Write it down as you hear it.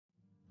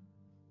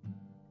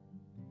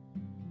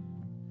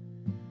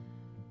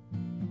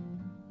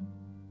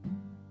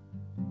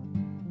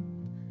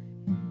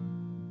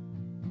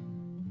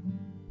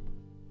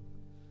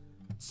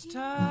It's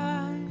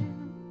time.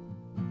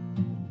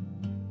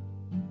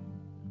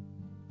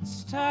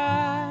 It's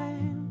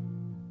time.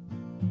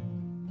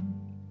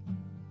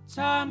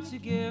 Time to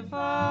give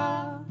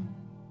up.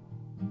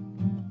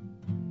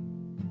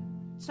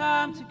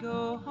 Time to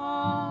go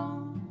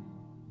home.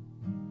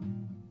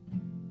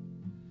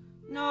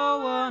 No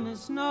one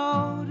is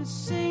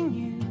noticing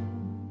you.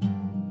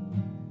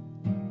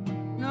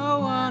 No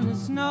one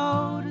is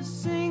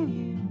noticing you.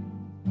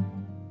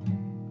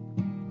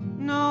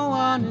 No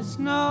one is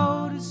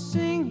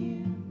noticing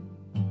you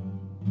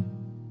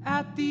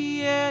at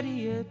the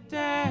idiot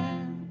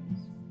dance.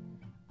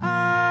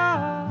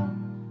 Ah,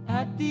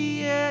 at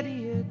the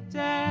idiot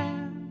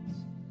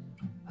dance.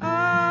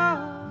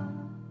 Ah,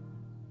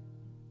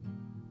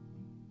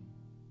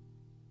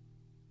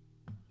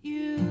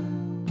 you,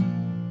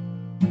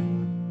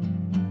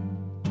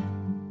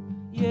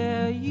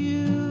 yeah,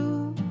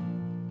 you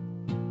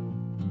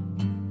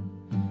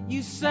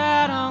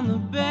sat on the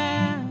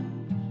bench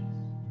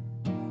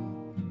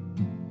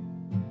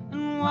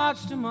and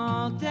watched them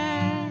all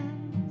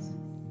dance.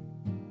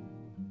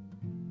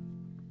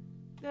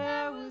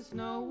 There was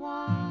no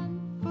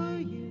one for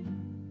you.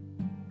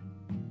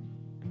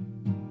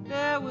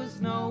 There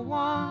was no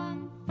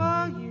one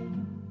for you.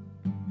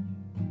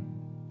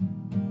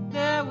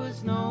 There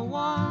was no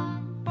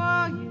one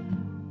for you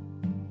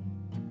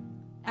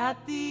at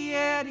the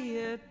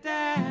idiot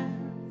dance.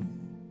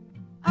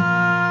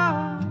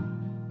 Ah,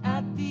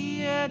 at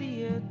the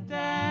idiot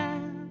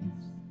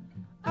dance.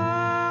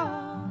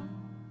 Ah,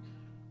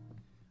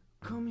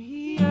 come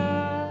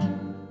here.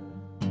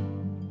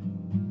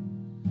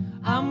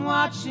 I'm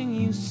watching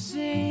you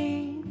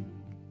sing.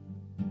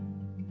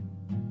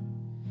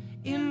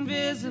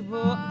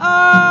 Invisible,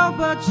 oh,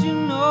 but you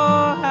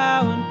know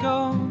how it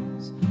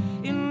goes.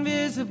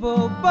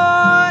 Invisible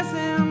boys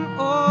in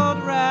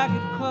old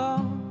ragged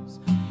clothes.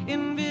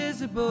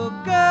 Invisible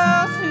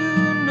girls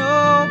who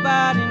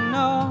nobody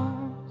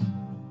knows.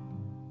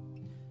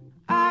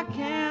 I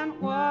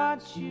can't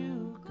watch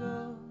you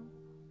go.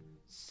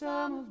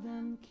 Some of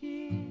them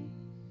kiss,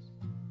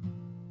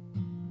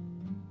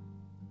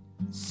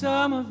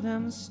 some of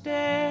them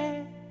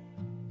stare,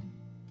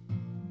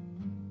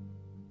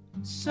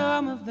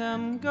 some of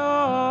them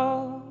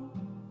go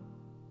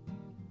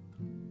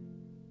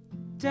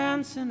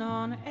dancing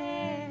on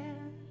air.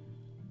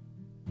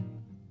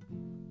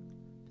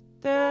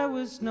 There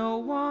was no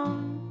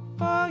one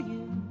for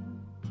you.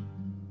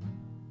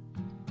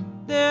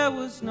 There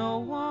was no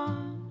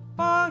one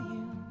for you.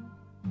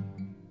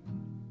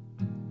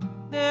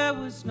 There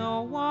was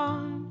no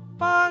one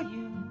for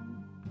you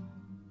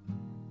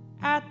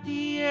at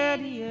the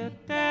idiot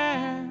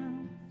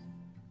dance.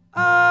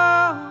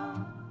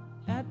 Oh,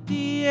 at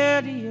the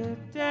idiot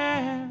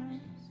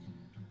dance.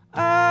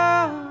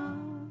 Oh,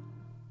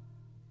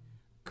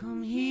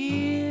 come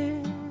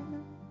here.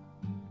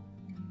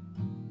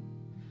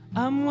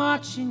 I'm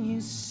watching you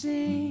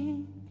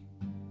sing.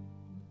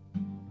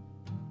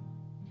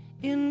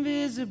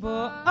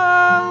 Invisible,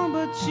 oh,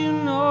 but you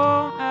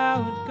know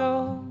how it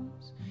goes.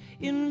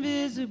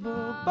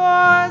 Invisible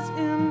boys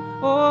in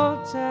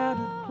old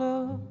tattered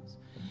clothes.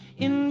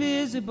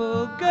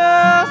 Invisible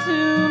girls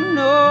who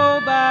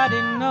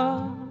nobody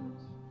knows.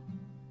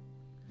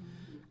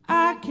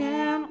 I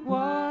can't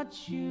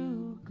watch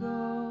you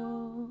go.